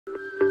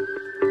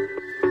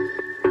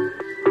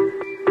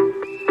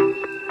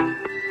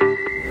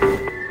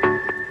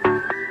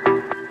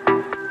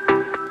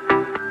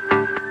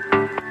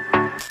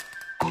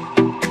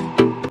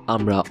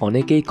আমরা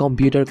অনেকেই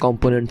computer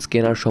components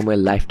কেনার সময়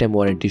লাইফ টাইম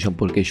ওয়ারেন্টি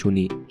সম্পর্কে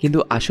শুনি, কিন্তু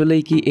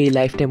আসলেই কি এই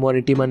লাইফ টাইম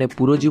ওয়ারেন্টি মানে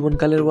পুরো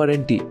জীবনকালের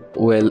ওয়ারেন্টি?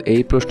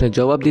 এই প্রশ্নের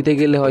জবাব দিতে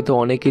গেলে হয়তো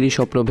অনেকেরই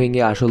স্বপ্ন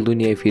ভেঙে আসল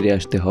দুনিয়ায় ফিরে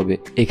আসতে হবে।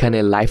 এখানে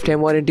লাইফ টাইম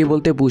ওয়ারেন্টি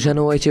বলতে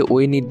বোঝানো হয়েছে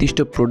ওই নির্দিষ্ট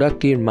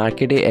প্রোডাক্টটির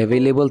মার্কেটে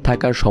অ্যাভেলেবল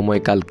থাকার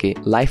সময়কালকে।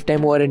 Life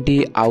time warranty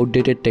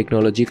outdated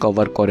technology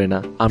cover করে না।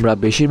 আমরা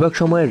বেশিরভাগ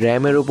সময়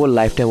র্যামের উপর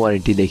লাইফ টাইম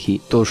ওয়ারেন্টি দেখি,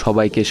 তো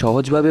সবাইকে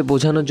সহজভাবে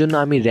বোঝানোর জন্য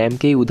আমি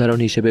র্যামকেই উদাহরণ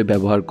হিসেবে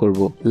ব্যবহার করব।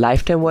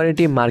 লাইফ টাইম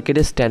ওয়ারেন্টি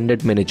মার্কেটে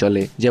স্ট্যান্ডার্ড মেনে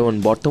চলে, যেমন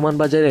বর্তমান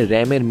বাজারে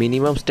র্যামের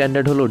মিনিমাম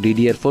স্ট্যান্ডার্ড হলো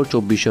DDR4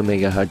 2400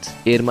 মেগাহার্টজ।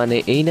 এর মানে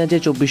এই না যে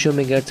 2400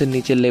 মেগাহার্টজের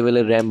নিচের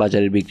লেভেলের র্যাম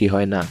বাজারে বিক্রি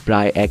হয় না।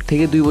 প্রায় 1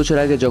 থেকে 2 বছর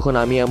আগে যখন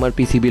আমি আমার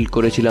পিসি বিল্ড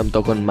করেছিলাম,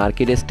 তখন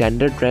মার্কেটে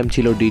স্ট্যান্ডার্ড র্যাম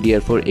ছিল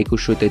DDR4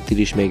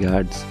 2133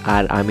 মেগাহার্টজ।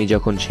 আর আমি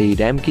যখন সেই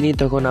র্যাম কিনি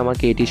তখন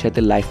আমাকে এটির সাথে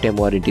লাইফ টাইম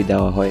ওয়ারেন্টি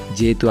দেওয়া হয়।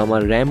 যেহেতু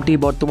আমার র্যামটি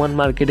বর্তমান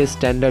মার্কেটে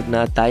স্ট্যান্ডার্ড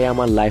না, তাই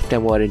আমার লাইফ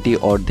টাইম ওয়ারেন্টি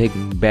অর্ধেক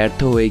ব্যর্থ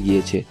হয়ে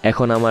গিয়েছে।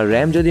 এখন আমার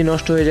র্যাম যদি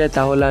নষ্ট হয়ে যায়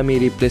তাহলে আমি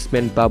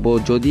রিপ্লেসমেন্ট পাবো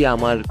যদি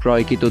আমার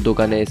ক্রয়কৃত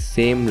দোকানে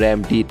সেম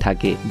র্যামটি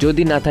থাকে।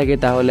 যদি না থাকে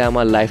তাহলে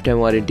আমার লাইফ টাইম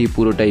ওয়ারেন্টি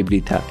পুরোটাই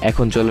বৃথা।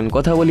 এখন চলুন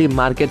কথা বলি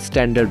মার্কেট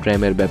স্ট্যান্ডার্ড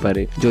র্যামের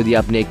ব্যাপারে। যদি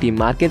আপনি একটি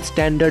মার্কেট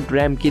স্ট্যান্ডার্ড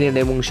র্যাম কিনেন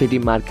এবং সেটি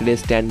মার্কেটে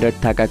স্ট্যান্ডার্ড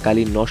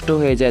থাকাকালীন নষ্ট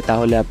হয়ে যায়,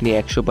 তাহলে আপনি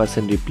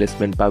 100%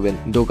 রিপ্লেসমেন্ট পাবেন।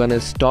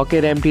 দোকানের স্টকে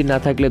র্যামটি না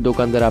থাকলে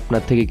দোকানদার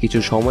আপনার থেকে কিছু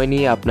সময়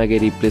নিয়ে আপনাকে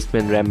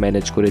রিপ্লেসমেন্ট র্যাম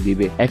ম্যানেজ করে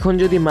দিবে। এখন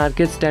যদি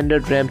মার্কেট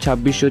স্ট্যান্ডার্ড র্যাম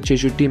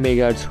 2666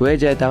 মেগাহার্টজ হয়ে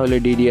যায়, তাহলে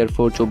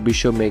DDR4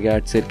 2400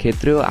 মেগাহার্টজ এর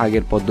ক্ষেত্রেও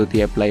আগের পদ্ধতি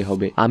অ্যাপ্লাই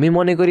হবে। আমি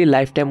মনে করি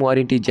লাইফ টাইম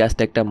ওয়ারেন্টি জাস্ট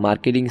একটা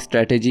মার্কেটিং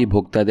স্ট্র্যাটেজি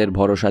ভোক্তাদের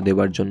ভরসা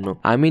দেওয়ার জন্য।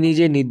 আমি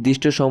নিজে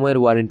নির্দিষ্ট সময়ের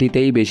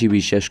ওয়ারেন্টিতেই বেশি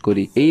বিশ্বাস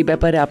করি। এই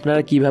ব্যাপারে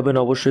আপনারা কি ভাবেন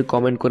অবশ্যই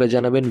কমেন্ট করে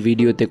জানাবেন।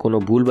 ভিডিওতে কোনো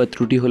ভুল বা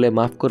ত্রুটি হলে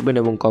মাফ করবেন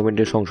এবং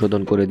কমেন্টে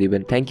সংশোধন করে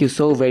দিবেন। Thank you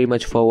so very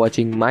much for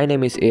watching. My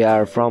name is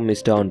AR from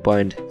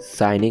MrOnPoint,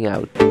 signing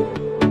out.